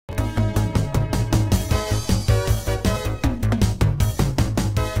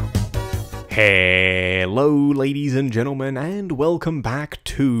Hello ladies and gentlemen, and welcome back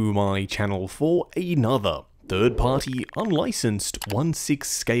to my channel for another third-party, unlicensed 1/6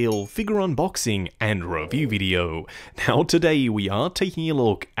 scale figure unboxing and review video. Now today we are taking a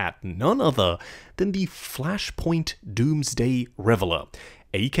look at none other than the Flashpoint Doomsday Reveler,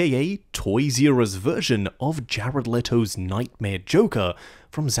 aka Toy Zera's version of Jared Leto's Knightmare Joker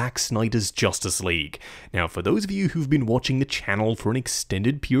from Zack Snyder's Justice League. Now, for those of you who've been watching the channel for an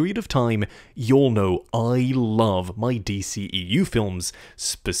extended period of time, you'll know I love my DCEU films,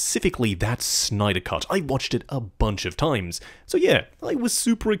 specifically that Snyder cut. I watched it a bunch of times, so yeah, I was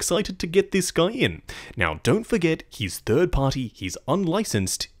super excited to get this guy in. Now, don't forget, he's third party, he's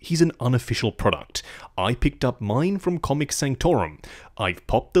unlicensed, he's an unofficial product. I picked up mine from Comic Sanctorum. I've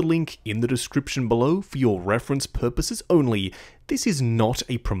popped the link in the description below for your reference purposes only. This is not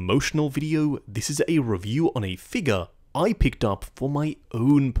a promotional video, this is a review on a figure I picked up for my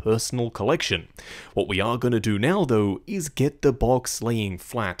own personal collection. What we are going to do now though is get the box laying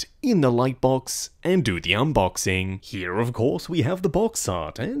flat in the light box and do the unboxing. Here of course we have the box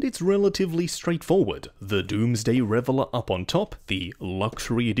art and it's relatively straightforward. The Doomsday Reveler up on top, the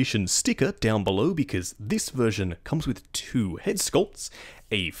luxury edition sticker down below because this version comes with two head sculpts,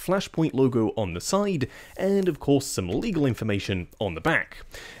 a Flashpoint logo on the side, and of course some legal information on the back.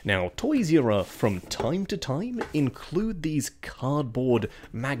 Now, Toy Zera from time to time include these cardboard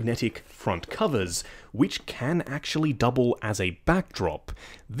magnetic front covers, which can actually double as a backdrop.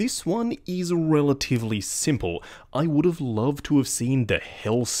 This one is relatively simple. I would have loved to have seen the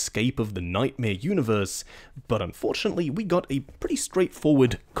hellscape of the Knightmare universe, but unfortunately we got a pretty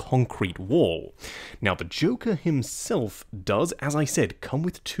straightforward concrete wall. Now the Joker himself does, as I said, come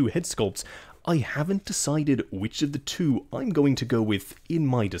with two head sculpts. I haven't decided which of the two I'm going to go with in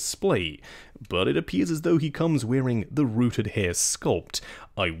my display, but it appears as though he comes wearing the rooted hair sculpt.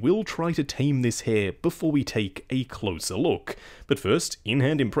 I will try to tame this hair before we take a closer look, but first,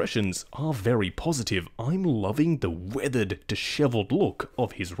 in-hand impressions are very positive. I'm loving the weathered, disheveled look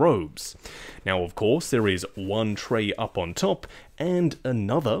of his robes. Now of course there is one tray up on top and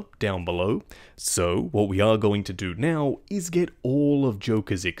another down below, so what we are going to do now is get all of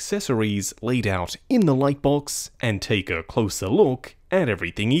Joker's accessories laid out in the light box and take a closer look at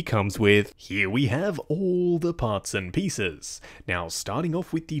everything he comes with. Here we have all the parts and pieces. Now starting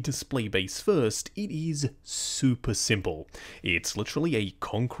off with the display base first, it is super simple. It's literally a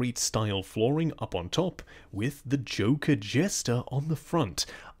concrete style flooring up on top with the Joker Jester on the front.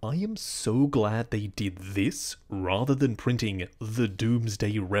 I am so glad they did this rather than printing the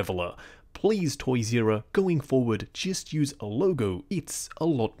Doomsday Reveler. Please, Toy Zera, going forward, just use a logo, it's a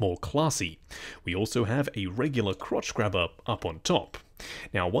lot more classy. We also have a regular crotch grabber up on top.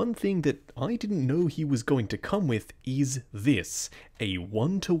 Now, one thing that I didn't know he was going to come with is this, a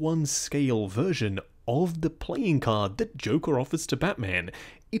 1:1 scale version of the playing card that Joker offers to Batman.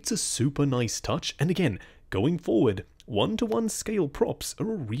 It's a super nice touch, and again, going forward, 1:1 scale props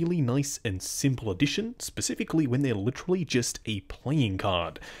are a really nice and simple addition, specifically when they're literally just a playing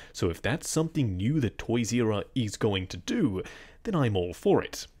card. So if that's something new that Toy Zera is going to do, then I'm all for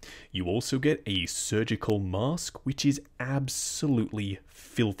it. You also get a surgical mask, which is absolutely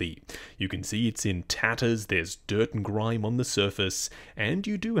filthy. You can see it's in tatters, there's dirt and grime on the surface, and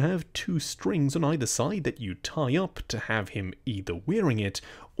you do have two strings on either side that you tie up to have him either wearing it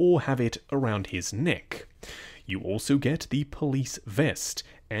or have it around his neck. You also get the police vest,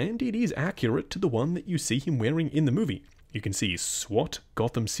 and it is accurate to the one that you see him wearing in the movie. You can see SWAT,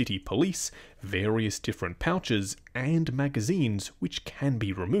 Gotham City Police, various different pouches, and magazines which can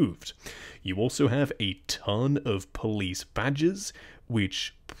be removed. You also have a ton of police badges,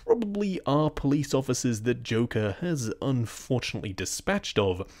 which probably are police officers that Joker has unfortunately dispatched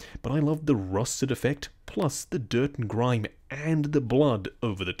of, but I love the rusted effect, plus the dirt and grime and the blood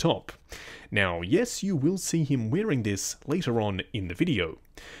over the top. Now, yes, you will see him wearing this later on in the video.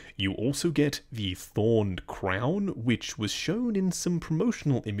 You also get the Thorned Crown, which was shown in some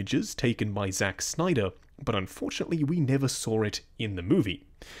promotional images taken by Zack Snyder, but unfortunately we never saw it in the movie.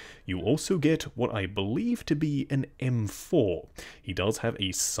 You also get what I believe to be an M4. He does have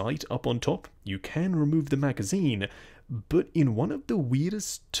a sight up on top. You can remove the magazine, but in one of the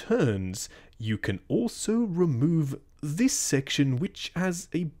weirdest turns, you can also remove this section which has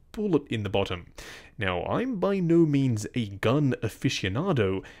a bullet in the bottom. Now, I'm by no means a gun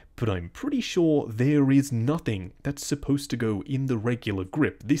aficionado, but I'm pretty sure there is nothing that's supposed to go in the regular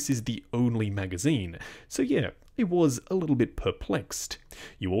grip. This is the only magazine. So yeah, I was a little bit perplexed.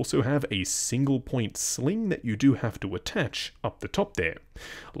 You also have a single point sling that you do have to attach up the top there.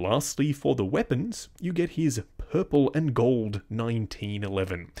 Lastly, for the weapons, you get his purple and gold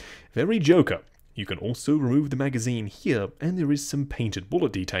 1911. Very Joker. You can also remove the magazine here, and there is some painted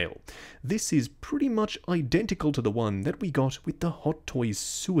bullet detail. This is pretty much identical to the one that we got with the Hot Toys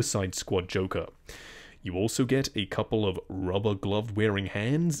Suicide Squad Joker. You also get a couple of rubber glove wearing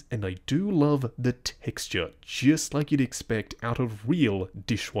hands, and I do love the texture, just like you'd expect out of real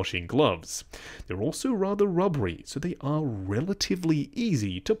dishwashing gloves. They're also rather rubbery, so they are relatively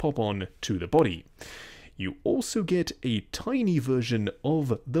easy to pop on to the body. You also get a tiny version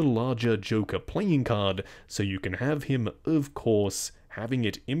of the larger Joker playing card, so you can have him, of course, having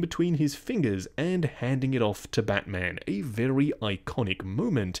it in between his fingers and handing it off to Batman, a very iconic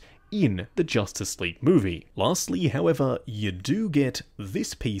moment in the Justice League movie. Lastly, however, you do get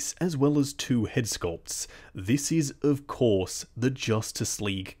this piece as well as two head sculpts. This is, of course, the Justice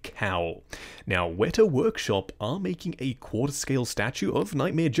League cowl. Now, Weta Workshop are making a quarter-scale statue of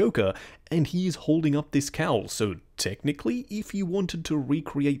Knightmare Joker, and he is holding up this cowl, so technically, if you wanted to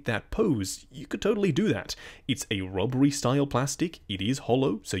recreate that pose, you could totally do that. It's a rubbery style plastic, it is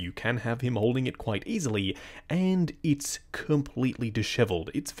hollow, so you can have him holding it quite easily, and it's completely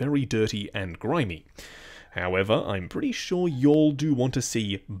disheveled. It's very dirty and grimy. However, I'm pretty sure y'all do want to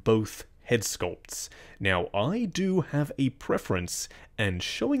see both head sculpts. Now, I do have a preference, and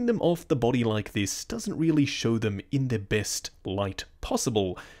showing them off the body like this doesn't really show them in the best light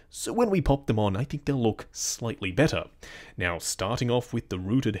possible, so when we pop them on, I think they'll look slightly better. Now, starting off with the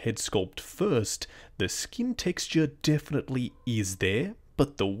rooted head sculpt first, the skin texture definitely is there,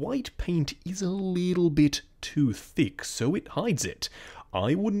 but the white paint is a little bit too thick, so it hides it.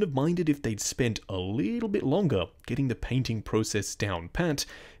 I wouldn't have minded if they'd spent a little bit longer getting the painting process down pat,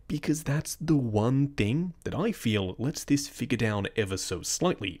 because that's the one thing that I feel lets this figure down ever so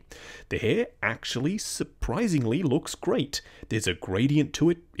slightly. The hair actually surprisingly looks great. There's a gradient to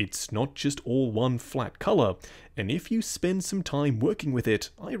it, it's not just all one flat color, and if you spend some time working with it,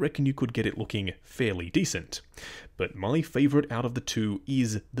 I reckon you could get it looking fairly decent. But my favorite out of the two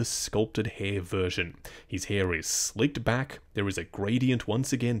is the sculpted hair version. His hair is slicked back, there is a gradient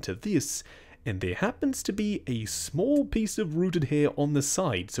once again to this, and there happens to be a small piece of rooted hair on the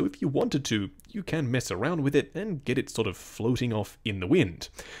side, so if you wanted to, you can mess around with it and get it sort of floating off in the wind.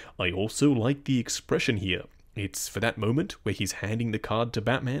 I also like the expression here. It's for that moment where he's handing the card to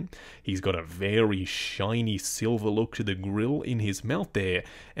Batman. He's got a very shiny silver look to the grill in his mouth there,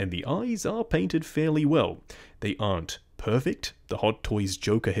 and the eyes are painted fairly well. They aren't perfect. The Hot Toys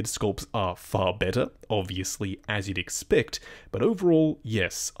Joker head sculpts are far better, obviously, as you'd expect, but overall,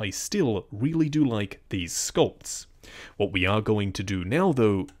 yes, I still really do like these sculpts. What we are going to do now,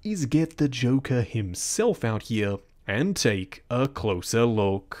 though, is get the Joker himself out here and take a closer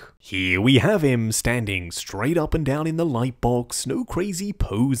look. Here we have him, standing straight up and down in the light box, no crazy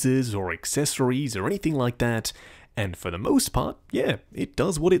poses or accessories or anything like that. And for the most part, yeah, it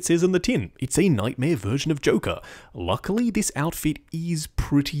does what it says on the tin. It's a Knightmare version of Joker. Luckily, this outfit is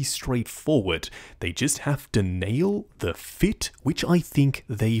pretty straightforward. They just have to nail the fit, which I think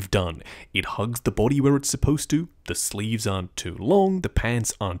they've done. It hugs the body where it's supposed to, the sleeves aren't too long, the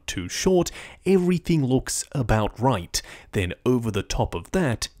pants aren't too short, everything looks about right. Then over the top of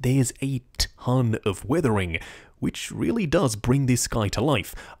that, there's a ton of weathering, which really does bring this guy to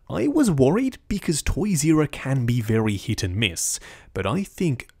life. I was worried because Toys era can be very hit and miss, but I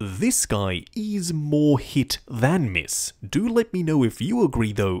think this guy is more hit than miss. Do let me know if you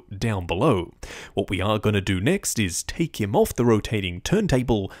agree though down below. What we are going to do next is take him off the rotating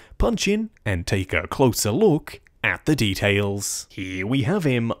turntable, punch in, and take a closer look at the details. Here we have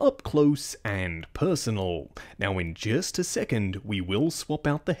him up close and personal. Now in just a second we will swap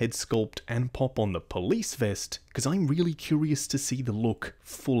out the head sculpt and pop on the police vest, because I'm really curious to see the look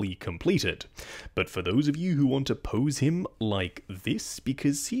fully completed. But for those of you who want to pose him like this,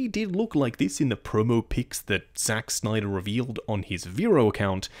 because he did look like this in the promo pics that Zack Snyder revealed on his Vero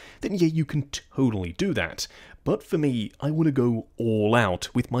account, then yeah, you can totally do that. But for me, I want to go all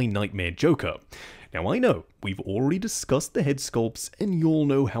out with my Knightmare Joker. Now I know, we've already discussed the head sculpts and you all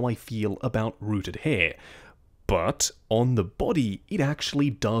know how I feel about rooted hair, but on the body it actually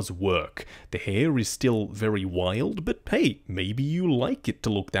does work. The hair is still very wild, but hey, maybe you like it to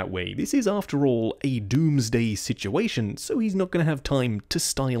look that way. This is after all a doomsday situation, so he's not going to have time to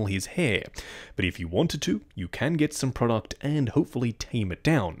style his hair. But if you wanted to, you can get some product and hopefully tame it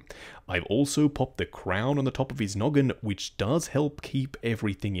down. I've also popped the crown on the top of his noggin, which does help keep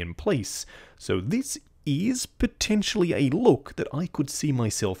everything in place. So this is potentially a look that I could see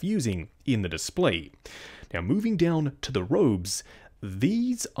myself using in the display. Now moving down to the robes,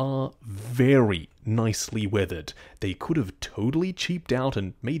 These are very nicely weathered. They could have totally cheaped out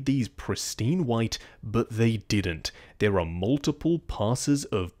and made these pristine white, but they didn't. There are multiple passes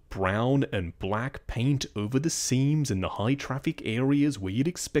of brown and black paint over the seams in the high traffic areas where you'd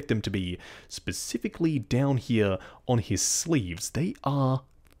expect them to be. Specifically down here on his sleeves, they are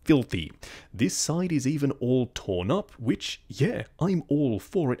filthy. This side is even all torn up, which, yeah, I'm all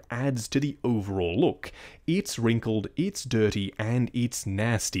for. It adds to the overall look. It's wrinkled, it's dirty, and it's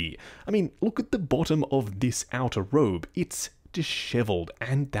nasty. I mean, look at the bottom of this outer robe. It's disheveled,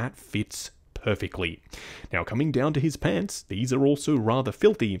 and that fits perfectly. Now, coming down to his pants, these are also rather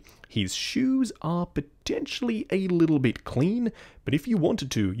filthy. His shoes are potentially a little bit clean, but if you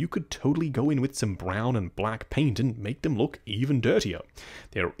wanted to, you could totally go in with some brown and black paint and make them look even dirtier.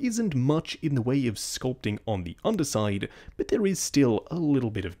 There isn't much in the way of sculpting on the underside, but there is still a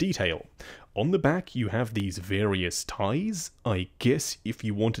little bit of detail. On the back, you have these various ties. I guess if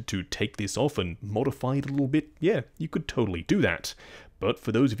you wanted to take this off and modify it a little bit, yeah, you could totally do that. But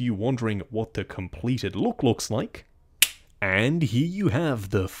for those of you wondering what the completed look looks like, and here you have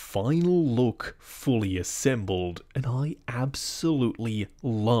the final look fully assembled, and I absolutely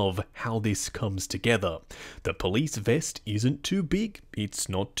love how this comes together. The police vest isn't too big, it's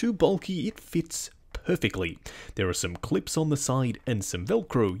not too bulky, it fits perfectly. There are some clips on the side and some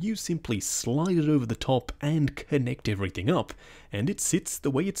Velcro. You simply slide it over the top and connect everything up, and it sits the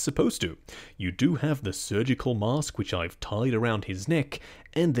way it's supposed to. You do have the surgical mask, which I've tied around his neck,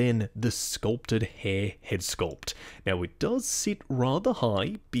 and then the sculpted hair head sculpt. Now, it does sit rather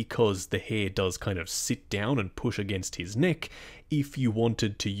high because the hair does kind of sit down and push against his neck. If you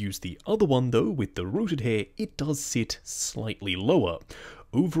wanted to use the other one though, with the rooted hair, it does sit slightly lower.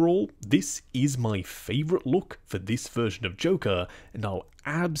 Overall, this is my favourite look for this version of Joker, and I'll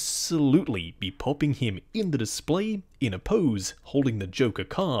absolutely be popping him in the display in a pose holding the Joker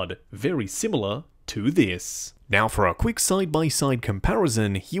card, very similar to this. Now for a quick side-by-side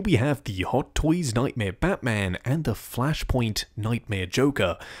comparison, here we have the Hot Toys Knightmare Batman and the Flashpoint Knightmare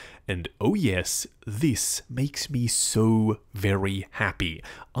Joker. And oh yes, this makes me so very happy.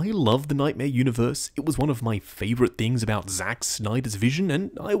 I love the Knightmare universe. It was one of my favourite things about Zack Snyder's vision,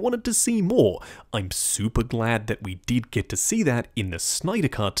 and I wanted to see more. I'm super glad that we did get to see that in the Snyder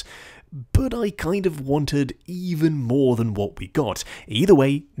cut, but I kind of wanted even more than what we got. Either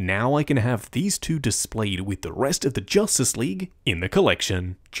way, now I can have these two displayed with the rest of the Justice League in the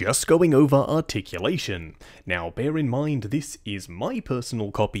collection. Just going over articulation. Now bear in mind this is my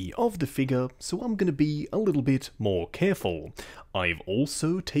personal copy of the figure, so I'm going to be a little bit more careful. I've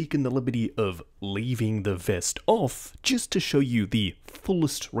also taken the liberty of leaving the vest off just to show you the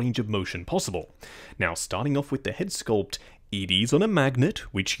fullest range of motion possible. Now starting off with the head sculpt, it is on a magnet,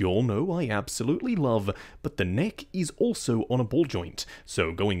 which you all know I absolutely love, but the neck is also on a ball joint,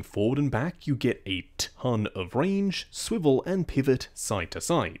 so going forward and back you get a ton of range, swivel and pivot side to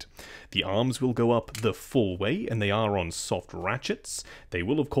side. The arms will go up the full way, and they are on soft ratchets. They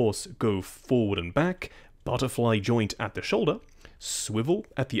will of course go forward and back, butterfly joint at the shoulder, swivel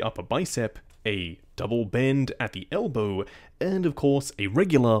at the upper bicep, a double bend at the elbow, and of course a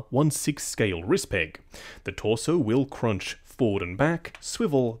regular 1/6 scale wrist peg. The torso will crunch forward and back,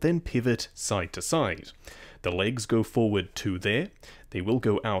 swivel, then pivot side to side. The legs go forward to there, they will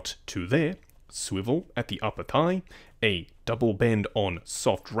go out to there, swivel at the upper thigh, a double bend on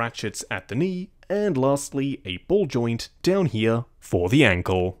soft ratchets at the knee, and lastly a ball joint down here for the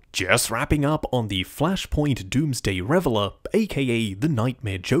ankle. Just wrapping up on the Flashpoint Doomsday Reveler, aka the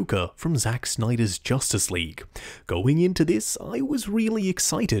Knightmare Joker from Zack Snyder's Justice League. Going into this, I was really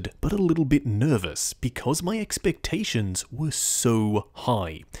excited, but a little bit nervous, because my expectations were so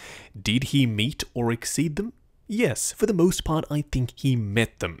high. Did he meet or exceed them? Yes, for the most part I think he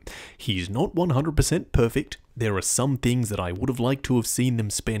met them. He's not 100% perfect. There are some things that I would have liked to have seen them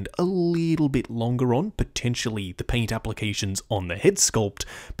spend a little bit longer on, potentially the paint applications on the head sculpt,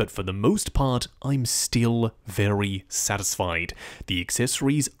 but for the most part, I'm still very satisfied. The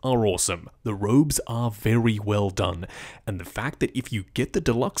accessories are awesome, the robes are very well done, and the fact that if you get the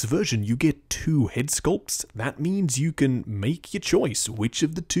deluxe version, you get 2 head sculpts, that means you can make your choice. Which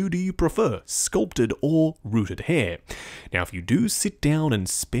of the 2 do you prefer, sculpted or rooted hair? Now, if you do sit down and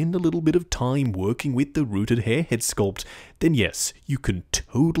spend a little bit of time working with the rooted hair head sculpt, then yes, you can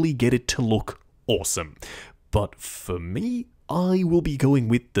totally get it to look awesome. But for me, I will be going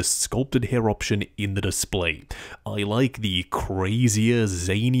with the sculpted hair option in the display. I like the crazier,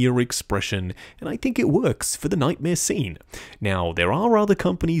 zanier expression, and I think it works for the Knightmare scene. Now, there are other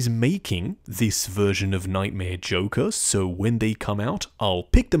companies making this version of Knightmare Joker, so when they come out, I'll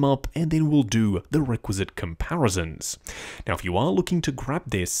pick them up and then we'll do the requisite comparisons. Now, if you are looking to grab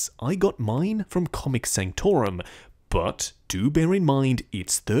this, I got mine from Comic Sanctorum, but do bear in mind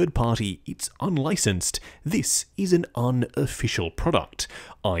it's third party, it's unlicensed, this is an unofficial product.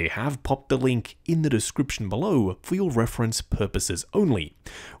 I have popped the link in the description below for your reference purposes only.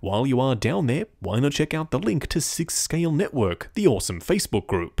 While you are down there, why not check out the link to 6 Scale Network, the awesome Facebook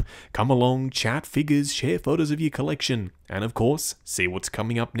group. Come along, chat figures, share photos of your collection, and of course, see what's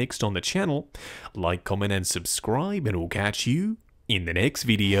coming up next on the channel. Like, comment and subscribe, and we'll catch you in the next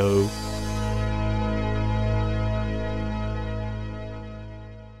video.